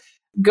us.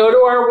 go to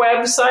our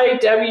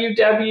website,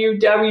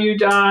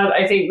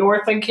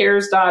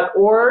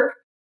 www.northlandcares.org.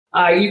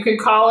 You can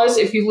call us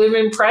if you live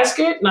in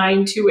Prescott,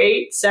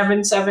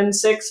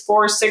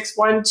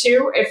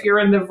 928-776-4612. If you're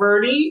in the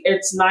Verde,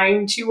 it's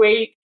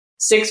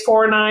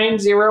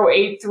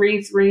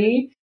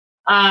 928-649-0833.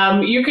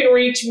 You can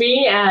reach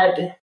me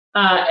at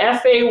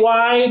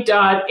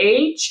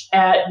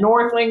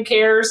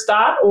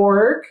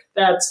fay.h@northlandcares.org.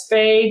 That's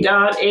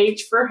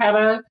fay.h for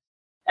Hedda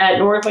at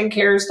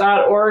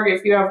northlandcares.org.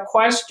 If you have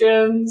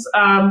questions,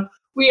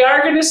 we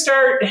are going to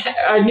start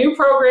a new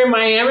program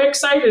I am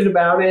excited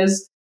about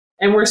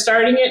and we're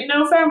starting it in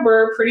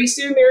November. Pretty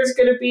soon there's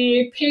going to be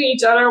a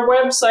page on our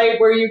website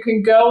where you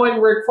can go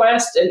and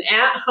request an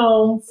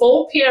at-home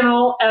full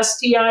panel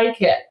STI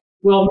kit.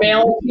 We'll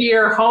mail it to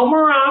your home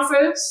or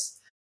office,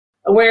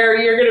 where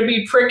you're going to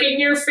be pricking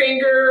your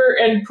finger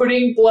and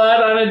putting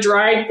blood on a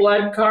dried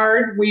blood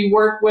card. We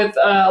work with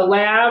a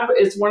lab.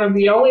 It's one of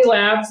the only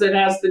labs that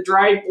has the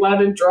dried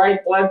blood and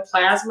dried blood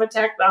plasma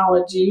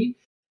technology.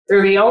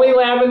 They're the only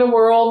lab in the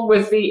world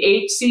with the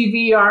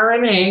HCV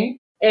RNA.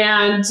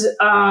 And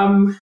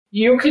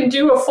you can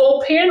do a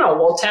full panel.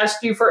 We'll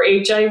test you for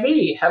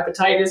HIV,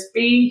 hepatitis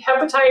B,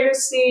 hepatitis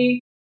C,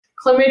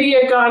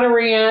 chlamydia,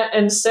 gonorrhea,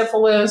 and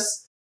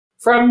syphilis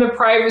from the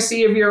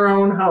privacy of your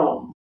own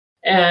home.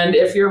 And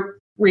if you're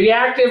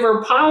reactive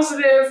or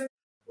positive,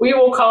 we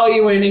will call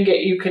you in and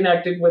get you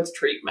connected with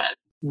treatment.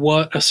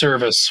 What a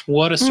service.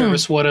 What a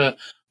service. What an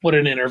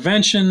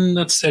intervention.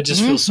 I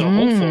just feel so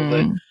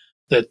hopeful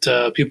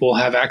that people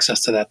have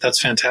access to that.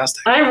 That's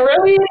fantastic. I'm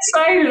really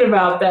excited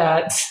about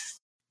that.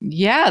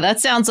 Yeah, that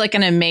sounds like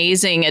an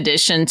amazing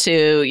addition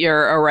to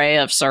your array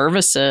of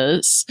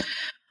services.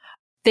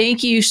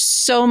 Thank you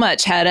so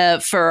much, Hedda,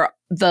 for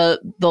the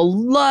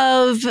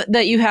love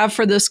that you have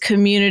for this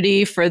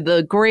community, for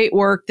the great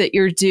work that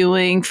you're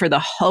doing, for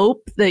the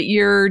hope that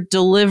you're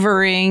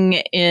delivering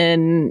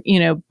in,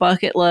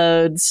 bucket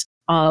loads.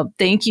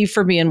 Thank you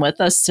for being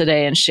with us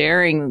today and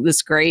sharing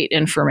this great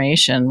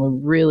information. We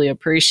really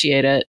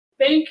appreciate it.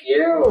 Thank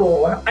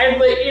you.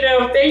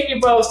 Thank you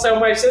both so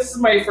much. This is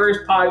my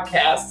first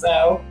podcast,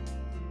 so.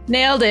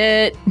 Nailed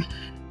it.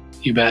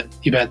 You bet.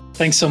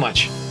 Thanks so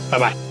much.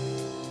 Bye-bye.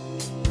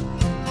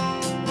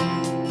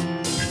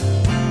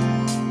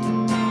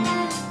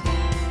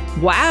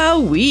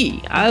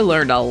 Wowee! I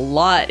learned a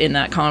lot in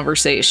that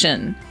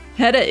conversation.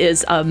 Hedda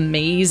is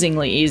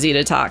amazingly easy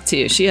to talk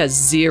to. She has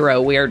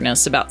zero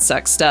weirdness about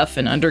sex stuff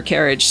and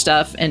undercarriage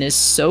stuff and is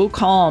so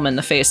calm in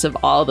the face of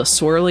all the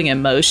swirling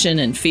emotion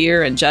and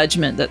fear and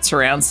judgment that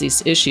surrounds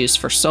these issues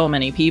for so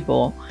many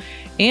people.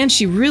 And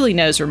she really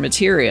knows her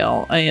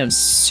material. I am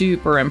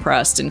super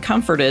impressed and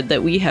comforted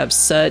that we have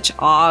such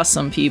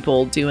awesome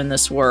people doing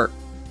this work,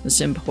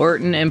 this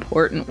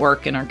important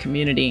work in our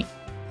community.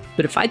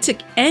 But if I took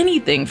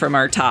anything from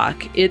our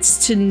talk,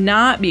 it's to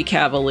not be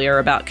cavalier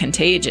about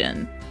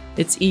contagion.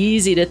 It's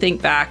easy to think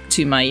back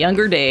to my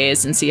younger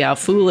days and see how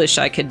foolish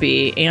I could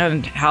be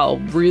and how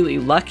really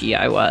lucky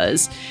I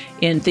was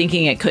in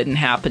thinking it couldn't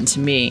happen to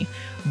me.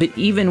 But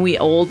even we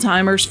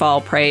old-timers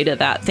fall prey to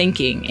that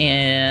thinking,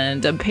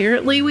 and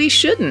apparently we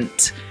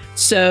shouldn't.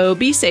 So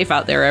be safe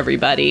out there,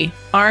 everybody.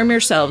 Arm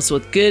yourselves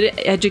with good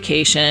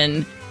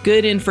education,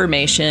 good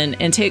information,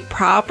 and take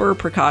proper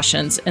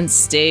precautions and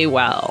stay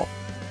well.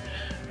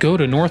 Go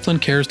to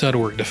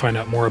northlandcares.org to find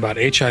out more about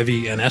HIV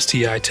and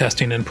STI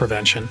testing and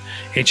prevention,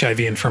 HIV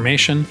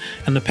information,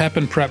 and the PEP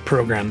and PrEP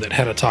program that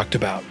Hedda talked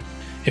about.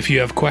 If you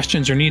have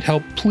questions or need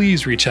help,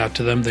 please reach out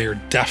to them. They are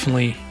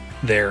definitely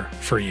there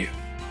for you.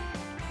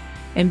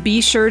 And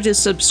be sure to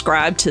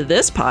subscribe to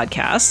this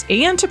podcast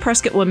and to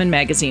Prescott Women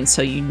Magazine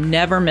so you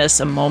never miss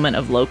a moment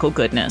of local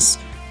goodness.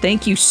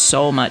 Thank you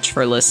so much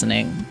for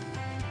listening.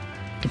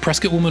 The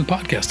Prescott Woman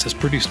Podcast is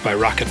produced by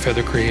Rocket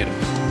Feather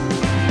Creative.